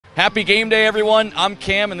Happy game day, everyone. I'm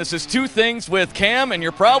Cam, and this is Two Things with Cam, and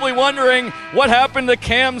you're probably wondering what happened to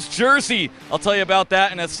Cam's jersey. I'll tell you about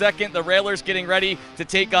that in a second. The Railers getting ready to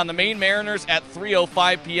take on the Maine Mariners at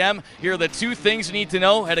 3:05 p.m. Here are the two things you need to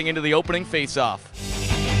know heading into the opening face-off.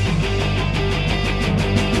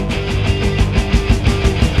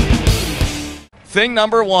 Thing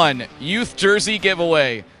number one, youth jersey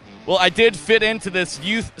giveaway. Well, I did fit into this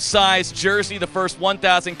youth-size jersey. The first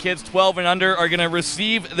 1,000 kids 12 and under are going to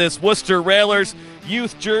receive this Worcester Railers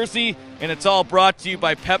youth jersey, and it's all brought to you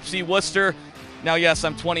by Pepsi Worcester. Now, yes,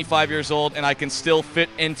 I'm 25 years old, and I can still fit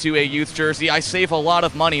into a youth jersey. I save a lot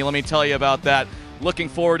of money, let me tell you about that. Looking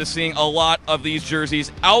forward to seeing a lot of these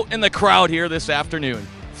jerseys out in the crowd here this afternoon.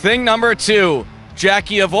 Thing number two,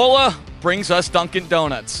 Jackie Avola brings us Dunkin'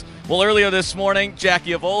 Donuts. Well, earlier this morning,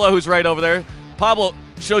 Jackie Avola, who's right over there, Pablo,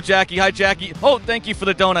 show Jackie. Hi, Jackie. Oh, thank you for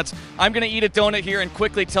the donuts. I'm going to eat a donut here and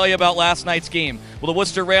quickly tell you about last night's game. Well, the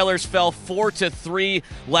Worcester Railers fell 4-3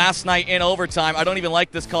 last night in overtime. I don't even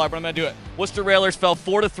like this color, but I'm going to do it. Worcester Railers fell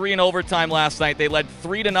 4-3 in overtime last night. They led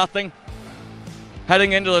 3-0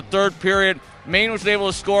 heading into the third period. Maine was able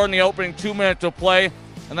to score in the opening 2 minutes of play,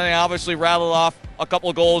 and then they obviously rattled off a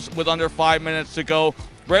couple of goals with under 5 minutes to go.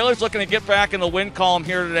 Railers looking to get back in the win column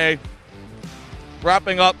here today,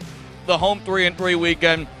 wrapping up the home 3-3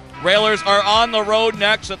 weekend. Railers are on the road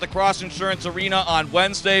next at the Cross Insurance Arena on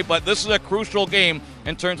Wednesday, but this is a crucial game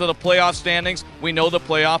in terms of the playoff standings. We know the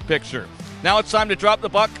playoff picture. Now it's time to drop the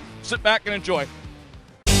buck, sit back and enjoy.